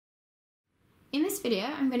In this video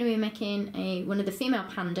I'm going to be making one of the female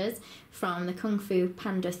pandas from the Kung Fu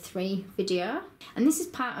Panda 3 video, and this is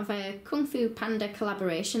part of a Kung Fu Panda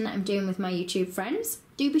collaboration that I'm doing with my YouTube friends.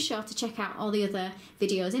 Do be sure to check out all the other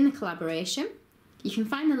videos in the collaboration. You can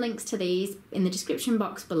find the links to these in the description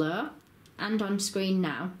box below and on screen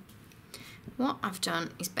now. What I've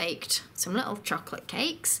done is baked some little chocolate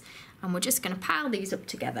cakes, and we're just going to pile these up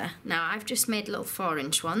together. Now I've just made little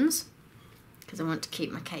 4-inch ones because I want to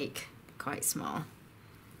keep my cake quite small.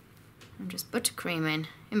 I'm just buttercreaming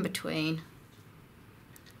in between.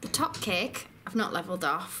 The top cake I've not levelled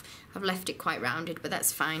off, I've left it quite rounded, but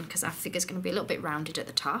that's fine because our figure's going to be a little bit rounded at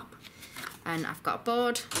the top. And I've got a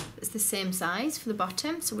board that's the same size for the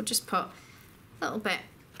bottom, so we'll just put a little bit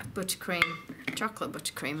of buttercream, chocolate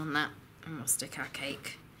buttercream on that, and we'll stick our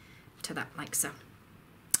cake to that like so.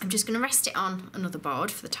 I'm just going to rest it on another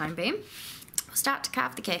board for the time being. We'll start to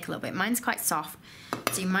carve the cake a little bit. Mine's quite soft,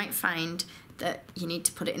 so you might find that you need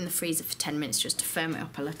to put it in the freezer for 10 minutes just to firm it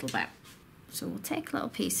up a little bit. So we'll take little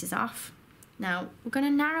pieces off. Now we're going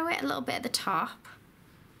to narrow it a little bit at the top,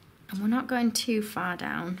 and we're not going too far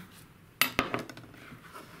down.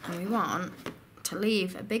 And we want to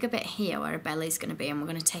leave a bigger bit here where a belly's going to be, and we're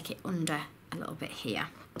going to take it under a little bit here.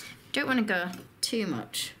 Don't want to go too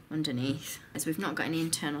much underneath, as we've not got any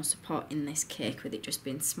internal support in this cake with it just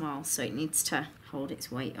being small, so it needs to hold its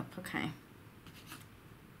weight up, okay?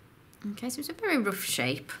 Okay, so it's a very rough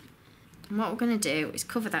shape. And what we're going to do is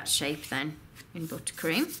cover that shape then in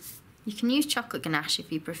buttercream. You can use chocolate ganache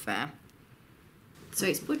if you prefer. So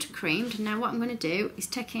it's buttercreamed, and now what I'm going to do is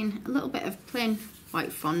take in a little bit of plain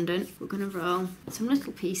white fondant. We're going to roll some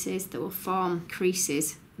little pieces that will form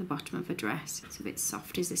creases at the bottom of a dress. It's a bit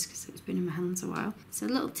soft is this because it's been in my hands a while. So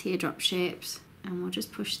little teardrop shapes, and we'll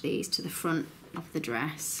just push these to the front of the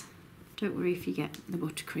dress. Don't worry if you get the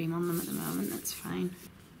buttercream on them at the moment, that's fine.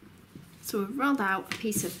 So we've rolled out a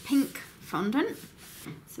piece of pink fondant.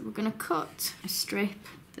 So we're going to cut a strip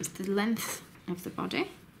that's the length of the body.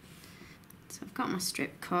 So I've got my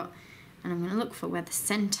strip cut, and I'm going to look for where the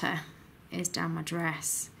centre is down my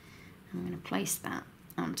dress. I'm going to place that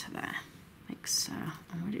onto there, like so.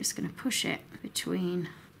 And we're just going to push it between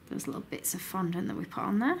those little bits of fondant that we put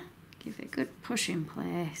on there. Give it a good push in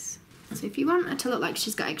place. So if you want her to look like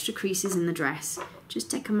she's got extra creases in the dress,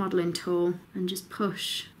 just take a modelling tool and just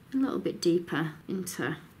push a little bit deeper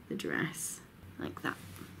into the dress, like that.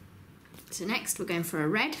 So next we're going for a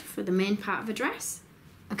red for the main part of the dress.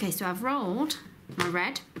 Okay, so I've rolled my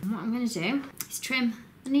red, and what I'm going to do is trim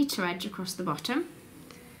the neater edge across the bottom.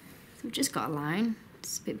 So we've just got a line,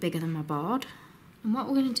 it's a bit bigger than my board. And what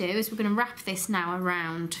we're going to do is we're going to wrap this now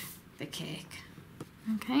around the cake.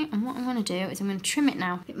 Okay, and what I'm going to do is I'm going to trim it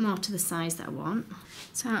now a bit more to the size that I want.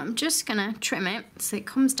 So I'm just going to trim it so it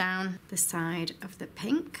comes down the side of the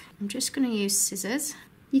pink. I'm just going to use scissors.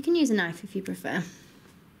 You can use a knife if you prefer.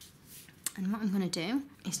 And what I'm going to do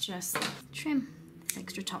is just trim this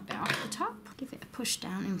extra top bit off the top. Give it a push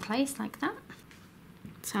down in place like that.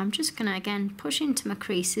 So I'm just going to again push into my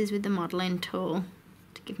creases with the modelling tool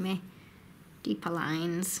to give me deeper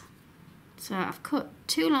lines. So I've cut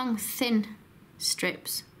 2 long thin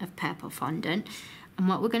strips of purple fondant, and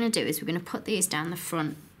what we're going to do is we're going to put these down the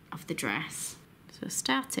front of the dress. So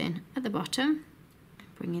starting at the bottom,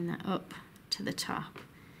 bringing that up to the top.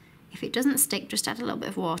 If it doesn't stick, just add a little bit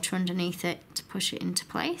of water underneath it to push it into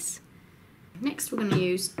place. Next we're going to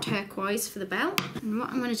use turquoise for the belt, and what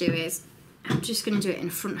I'm going to do is I'm just going to do it in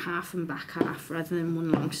front half and back half rather than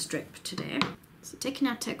one long strip today. So taking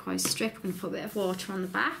our turquoise strip, we're going to put a bit of water on the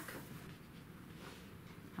back.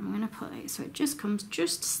 I'm going to put it so it just comes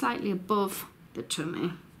just slightly above the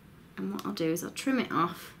tummy. And what I'll do is I'll trim it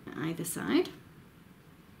off at either side.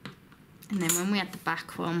 And then when we add the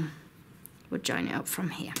back one, we'll join it up from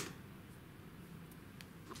here.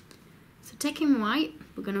 So taking white,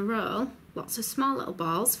 we're going to roll lots of small little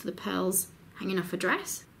balls for the pearls hanging off a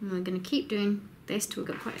dress. And we're going to keep doing this till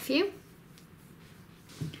we've got quite a few.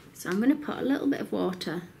 So I'm going to put a little bit of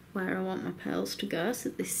water where I want my pearls to go so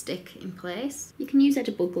that they stick in place. You can use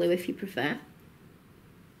edible glue if you prefer.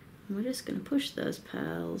 And we're just going to push those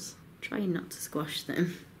pearls, trying not to squash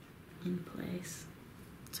them, in place.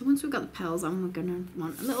 So once we've got the pearls on, we're going to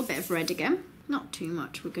want a little bit of red again. Not too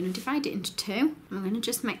much. We're going to divide it into 2, and we're going to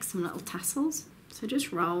just make some little tassels. So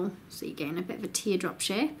just roll so you're getting a bit of a teardrop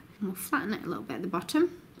shape, and we'll flatten it a little bit at the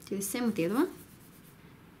bottom. Do the same with the other one.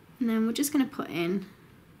 And then we're just going to put in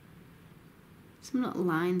some little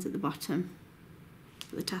lines at the bottom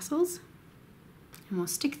for the tassels, and we'll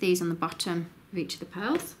stick these on the bottom of each of the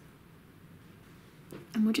pearls.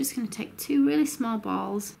 And we're just going to take 2 really small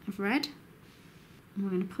balls of red, and we're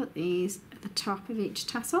going to put these at the top of each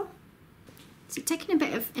tassel. So taking a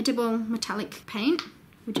bit of edible metallic paint,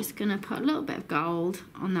 we're just going to put a little bit of gold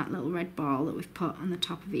on that little red ball that we've put on the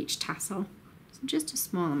top of each tassel. So just a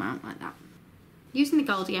small amount like that. Using the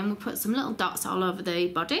gold again, we'll put some little dots all over the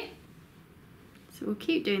body. So we'll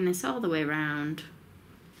keep doing this all the way around.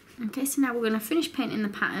 Okay, so now we're going to finish painting the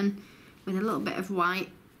pattern with a little bit of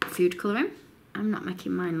white food colouring. I'm not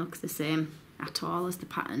making mine look the same at all as the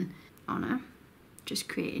pattern on her. Just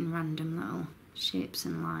creating random little shapes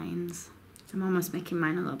and lines. I'm almost making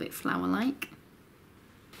mine a little bit flower-like.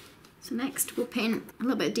 So next we'll paint a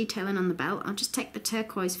little bit of detailing on the belt. I'll just take the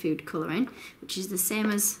turquoise food colouring, which is the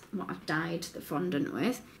same as what I've dyed the fondant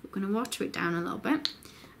with. We're going to water it down a little bit.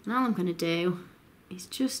 And all I'm going to do is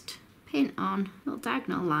just paint on little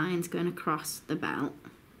diagonal lines going across the belt.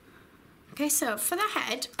 Okay, so for the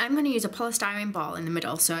head, I'm going to use a polystyrene ball in the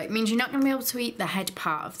middle, so it means you're not going to be able to eat the head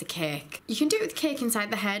part of the cake. You can do it with cake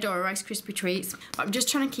inside the head or Rice Krispie treats, but I'm just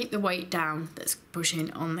trying to keep the weight down that's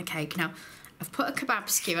pushing on the cake. Now, I've put a kebab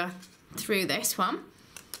skewer through this one,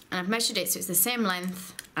 and I've measured it so it's the same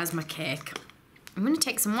length as my cake. I'm going to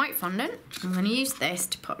take some white fondant. I'm going to use this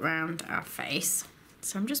to put around our face.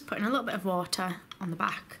 So I'm just putting a little bit of water on the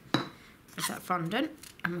back of that fondant,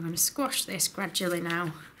 and we're going to squash this gradually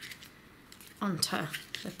now onto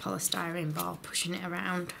the polystyrene ball, pushing it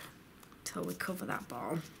around until we cover that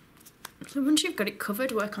ball. So once you've got it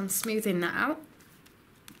covered, work on smoothing that out.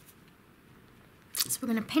 So we're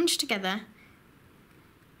going to pinch together,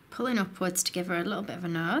 pulling upwards to give her a little bit of a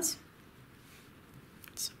nose.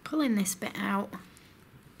 So pulling this bit out,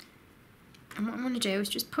 and what I'm going to do is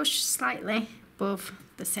just push slightly above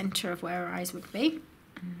the centre of where her eyes would be,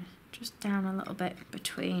 and just down a little bit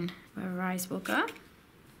between where her eyes will go.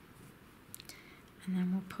 And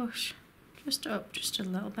then we'll push just up just a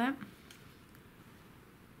little bit. And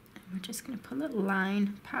we're just going to put a little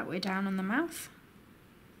line partway down on the mouth.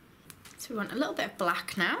 So we want a little bit of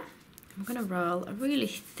black now. I'm going to roll a really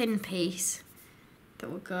thin piece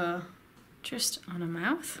that will go just on her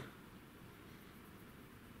mouth.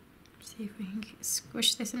 See if we can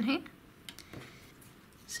squish this in here.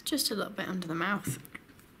 So just a little bit under the mouth.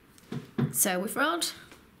 So we've rolled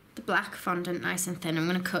the black fondant nice and thin. I'm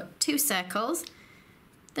going to cut 2 circles.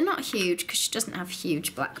 They're not huge because she doesn't have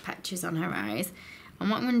huge black patches on her eyes. And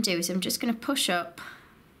what I'm going to do is I'm just going to push up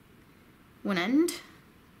one end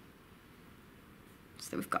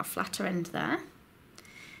so that we've got a flatter end there.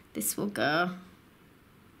 This will go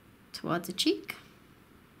towards a cheek.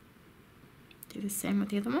 Do the same with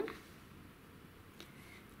the other one.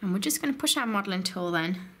 And we're just going to push our modelling tool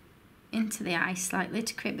then into the eye slightly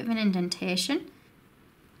to create a bit of an indentation.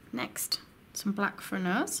 Next, some black for a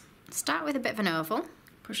nose. Start with a bit of an oval.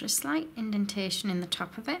 Push a slight indentation in the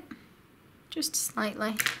top of it, just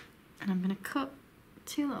slightly, and I'm going to cut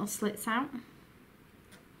 2 little slits out.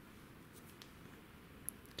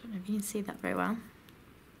 Don't know if you can see that very well.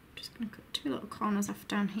 Just going to cut 2 little corners off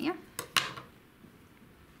down here.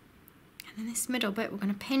 And then this middle bit we're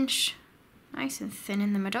going to pinch nice and thin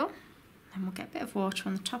in the middle. Then we'll get a bit of water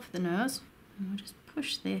on the top of the nose, and we'll just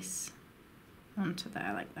push this onto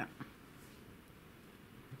there like that.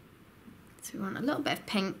 So we want a little bit of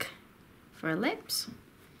pink for her lips.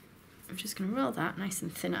 I'm just going to roll that nice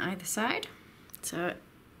and thin at either side. So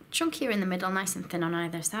chunkier in the middle, nice and thin on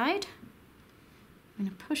either side. I'm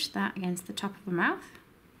going to push that against the top of her mouth.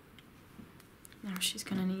 Now she's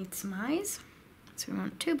going to need some eyes. So we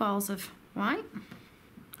want 2 balls of white.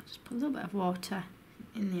 I'll just put a little bit of water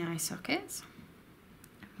in the eye sockets.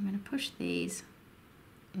 I'm going to push these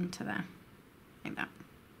into there, like that.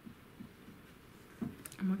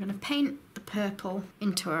 And we're going to paint the purple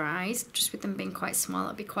into her eyes, just with them being quite small.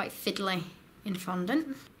 It'll be quite fiddly in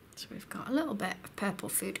fondant. So we've got a little bit of purple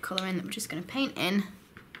food colouring that we're just going to paint in.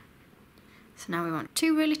 So now we want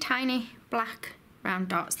 2 really tiny black round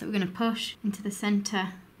dots that we're going to push into the centre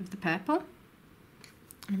of the purple.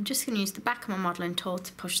 And I'm just going to use the back of my modelling tool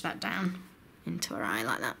to push that down into her eye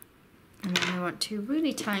like that. And then we want 2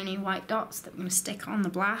 really tiny white dots that we're going to stick on the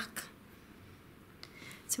black.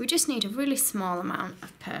 So we just need a really small amount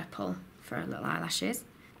of purple for our little eyelashes.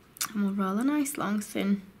 And we'll roll a nice long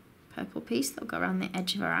thin purple piece that'll go around the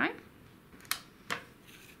edge of her eye.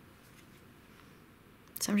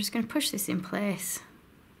 So I'm just going to push this in place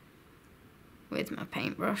with my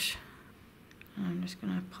paintbrush. And I'm just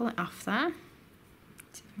going to pull it off there.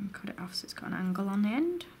 See if we can cut it off so it's got an angle on the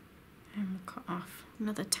end. And we'll cut off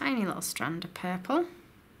another tiny little strand of purple.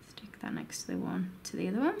 Stick that next to the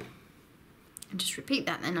other one. And just repeat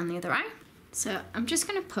that then on the other eye. So I'm just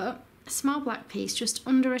going to put a small black piece just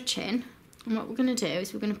under her chin. And what we're going to do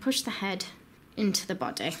is we're going to push the head into the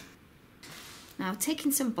body. Now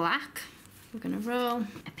taking some black, we're going to roll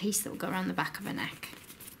a piece that will go around the back of her neck.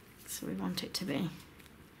 So we want it to be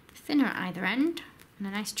thinner at either end and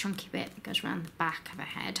a nice chunky bit that goes around the back of her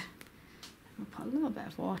head. We'll put a little bit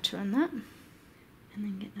of water on that and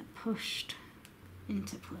then get that pushed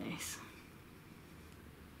into place.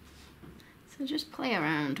 So just play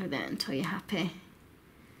around with it until you're happy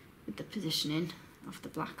with the positioning of the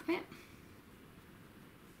black bit.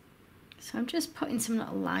 So I'm just putting some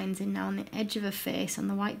little lines in now on the edge of her face on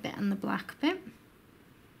the white bit and the black bit.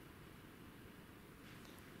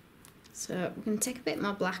 So we're going to take a bit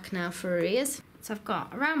more black now for her ears. So I've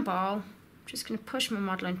got a round ball. I'm just going to push my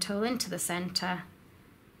modelling tool into the centre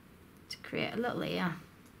to create a little ear.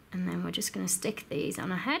 And then we're just going to stick these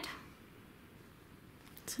on her head.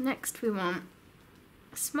 So next we want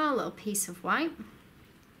a small little piece of white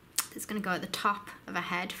that's going to go at the top of her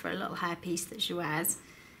head for a little hairpiece that she wears.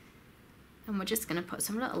 And we're just going to put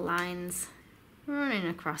some little lines running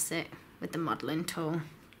across it with the modelling tool.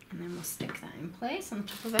 And then we'll stick that in place on the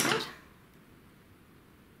top of her head.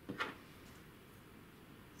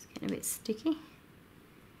 It's getting a bit sticky.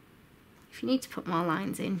 If you need to put more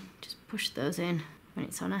lines in, just push those in when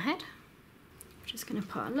it's on her head. I'm just going to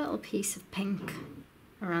put a little piece of pink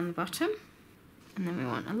around the bottom. And then we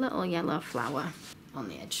want a little yellow flower on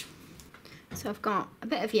the edge. So I've got a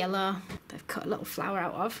bit of yellow that I've cut a little flower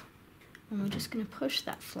out of. And we're just going to push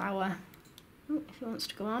that flower, if it wants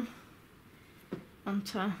to go on,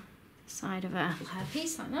 onto the side of her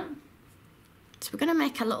hairpiece like that. So we're going to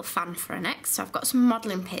make a little fan for her next. So I've got some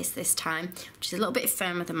modelling paste this time, which is a little bit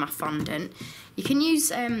firmer than my fondant. You can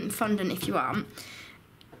use fondant if you want,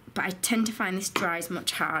 but I tend to find this dries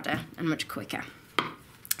much harder and much quicker.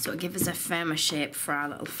 So it'll give us a firmer shape for our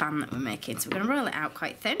little fan that we're making. So we're going to roll it out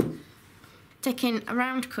quite thin. Taking a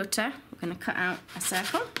round cutter, we're going to cut out a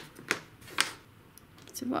circle.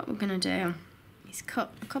 So what we're going to do is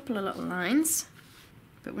cut a couple of little lines,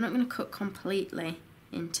 but we're not going to cut completely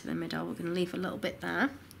into the middle. We're going to leave a little bit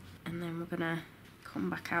there, and then we're going to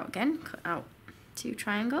come back out again, cut out 2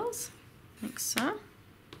 triangles, like so.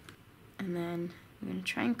 And then we're going to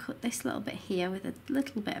try and cut this little bit here with a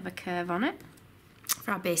little bit of a curve on it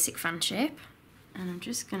for our basic fan shape. And I'm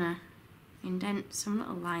just going to indent some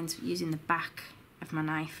little lines using the back of my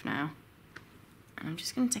knife now. And I'm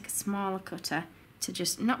just going to take a smaller cutter to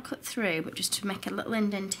just not cut through, but just to make a little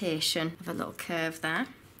indentation of a little curve there.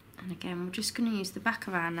 And again, we're just going to use the back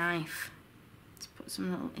of our knife to put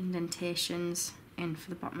some little indentations in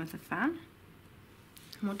for the bottom of the fan.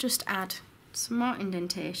 And we'll just add some more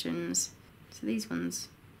indentations. So these ones,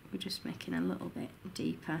 we're just making a little bit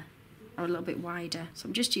deeper or a little bit wider. So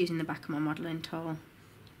I'm just using the back of my modelling tool,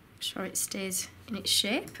 make sure it stays in its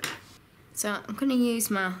shape. So I'm going to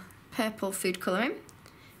use my purple food colouring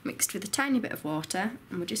mixed with a tiny bit of water,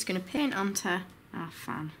 and we're just going to paint onto our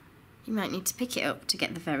fan. You might need to pick it up to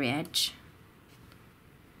get the very edge.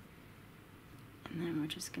 And then we're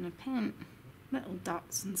just going to paint little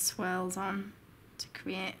dots and swirls on to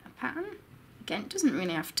create a pattern. Again, it doesn't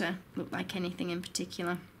really have to look like anything in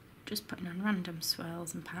particular, just putting on random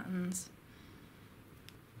swirls and patterns.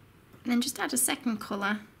 And then just add a second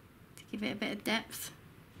colour to give it a bit of depth.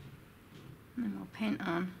 And then we'll paint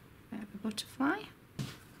on a bit of a butterfly.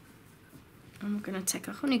 And we're going to take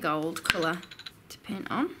a honey gold colour to paint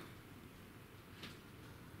on.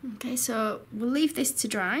 Okay, so we'll leave this to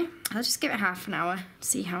dry. I'll just give it half an hour to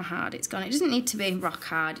see how hard it's gone. It doesn't need to be rock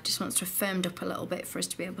hard, it just wants to have firmed up a little bit for us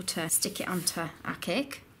to be able to stick it onto our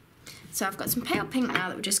cake. So I've got some pale pink now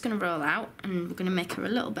that we're just going to roll out, and we're going to make her a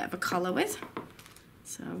little bit of a collar with.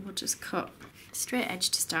 So we'll just cut a straight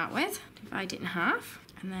edge to start with, divide it in half,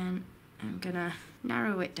 and then I'm going to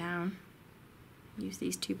narrow it down. Use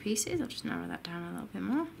these 2 pieces, I'll just narrow that down a little bit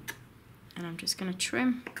more. And I'm just going to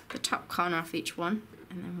trim the top corner off each one,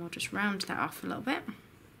 and then we'll just round that off a little bit.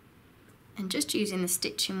 And just using the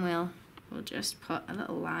stitching wheel, we'll just put a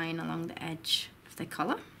little line along the edge of the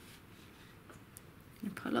collar.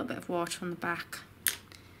 And put a little bit of water on the back.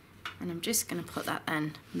 And I'm just going to put that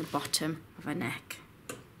then on the bottom of her neck.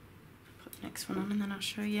 Put the next one on and then I'll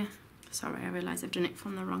show you. Sorry, I realise I've done it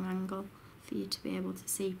from the wrong angle for you to be able to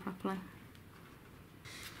see properly.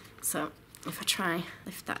 So if I try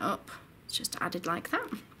lift that up, it's just added like that.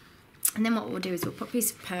 And then what we'll do is we'll put a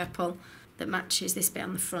piece of purple that matches this bit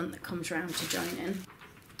on the front that comes round to join in.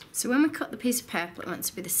 So when we cut the piece of purple, it wants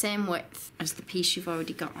to be the same width as the piece you've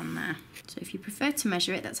already got on there. So if you prefer to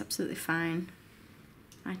measure it, that's absolutely fine.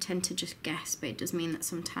 I tend to just guess, but it does mean that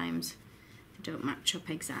sometimes they don't match up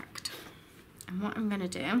exact. And what I'm going to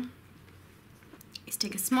do is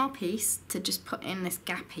take a small piece to just put in this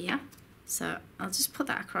gap here. So I'll just put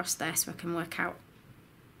that across there so I can work out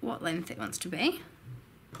what length it wants to be.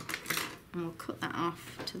 and we'll cut that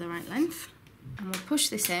off to the right length. And we'll push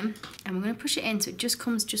this in, and we're going to push it in so it just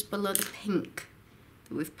comes just below the pink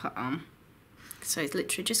that we've put on. So it's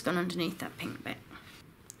literally just gone underneath that pink bit.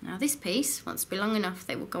 Now this piece wants to be long enough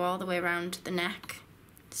that it will go all the way around the neck.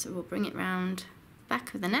 So we'll bring it round the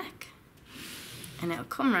back of the neck, and it'll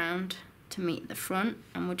come round to meet the front,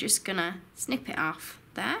 and we're just going to snip it off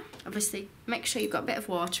there. Obviously make sure you've got a bit of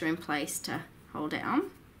water in place to hold it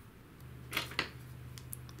on.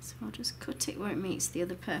 So I'll just cut it where it meets the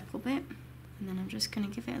other purple bit, and then I'm just going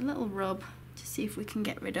to give it a little rub to see if we can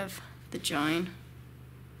get rid of the join.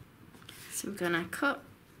 So we're going to cut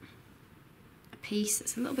a piece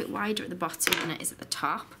that's a little bit wider at the bottom than it is at the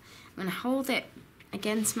top. I'm going to hold it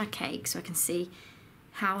against my cake so I can see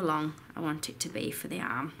how long I want it to be for the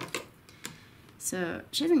arm. So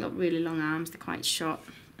she hasn't got really long arms, they're quite short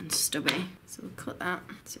and stubby. So we'll cut that,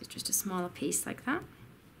 so it's just a smaller piece like that.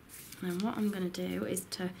 And then what I'm going to do is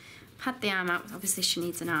to pad the arm out. Obviously she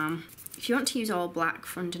needs an arm. If you want to use all black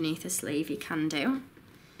for underneath the sleeve, you can do.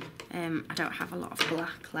 I don't have a lot of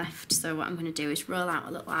black left, so what I'm going to do is roll out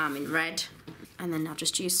a little arm in red, and then I'll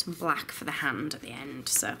just use some black for the hand at the end.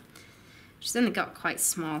 So she's only got quite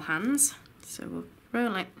small hands, so we'll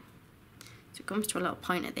roll it so it comes to a little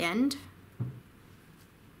point at the end.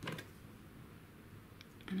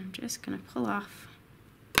 And I'm just going to pull off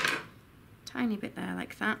a tiny bit there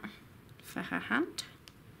like that for her hand.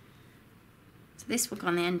 So this will go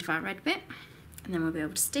on the end of our red bit, and then we'll be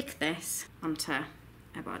able to stick this onto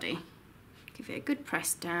her body. Give it a good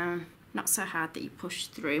press down, not so hard that you push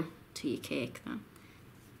through to your cake though.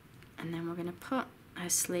 And then we're going to put her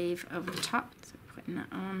sleeve over the top, so putting that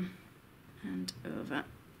on and over,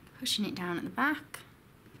 pushing it down at the back.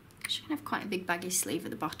 She's going to have quite a big baggy sleeve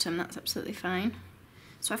at the bottom, that's absolutely fine.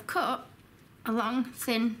 So I've cut a long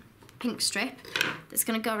thin pink strip that's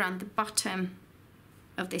going to go around the bottom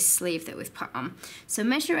of this sleeve that we've put on. So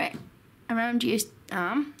measure it around your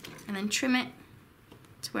arm and then trim it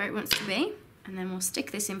to where it wants to be, and then we'll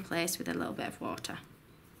stick this in place with a little bit of water.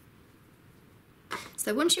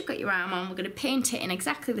 So once you've got your arm on, we're going to paint it in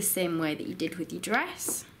exactly the same way that you did with your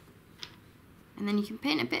dress, and then you can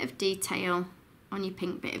paint a bit of detail on your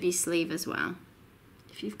pink bit of your sleeve as well.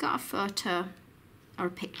 If you've got a photo or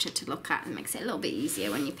a picture to look at, it makes it a little bit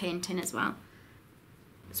easier when you're painting as well.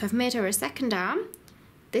 So I've made her a second arm.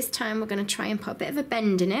 This time we're going to try and put a bit of a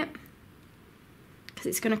bend in it, because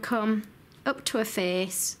it's going to come up to her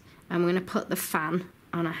face, and we're going to put the fan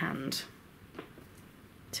on her hand.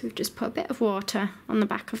 So we've just put a bit of water on the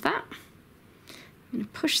back of that. I'm going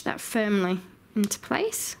to push that firmly into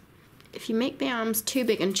place. If you make the arms too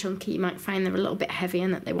big and chunky, you might find they're a little bit heavy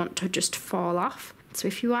and that they want to just fall off. So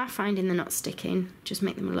if you are finding they're not sticking, just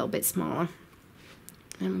make them a little bit smaller.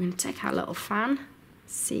 And we're going to take our little fan,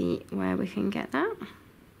 see where we can get that.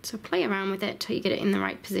 So play around with it till you get it in the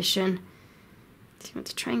right position. So you want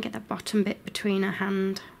to try and get that bottom bit between her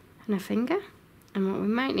hand and her finger. And what we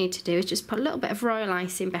might need to do is just put a little bit of royal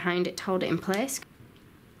icing behind it to hold it in place.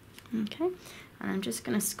 Okay, and I'm just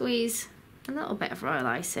going to squeeze a little bit of royal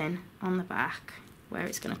icing on the back where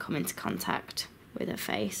it's going to come into contact with her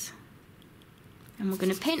face. And we're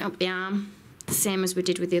going to paint up the arm the same as we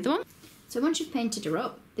did with the other one. So once you've painted her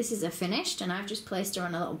up, this is her finished, and I've just placed her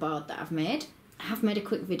on a little board that I've made. I have made a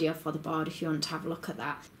quick video for the board if you want to have a look at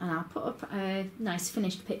that, and I'll put up a nice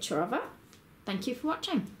finished picture of her. Thank you for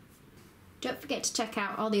watching. Don't forget to check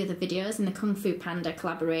out all the other videos in the Kung Fu Panda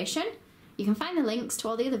collaboration. You can find the links to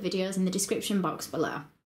all the other videos in the description box below.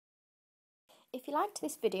 If you liked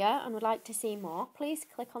this video and would like to see more, please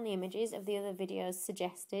click on the images of the other videos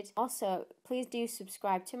suggested. Also, please do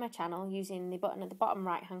subscribe to my channel using the button at the bottom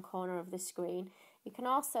right hand corner of the screen. You can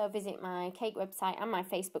also visit my cake website and my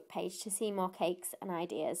Facebook page to see more cakes and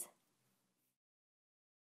ideas.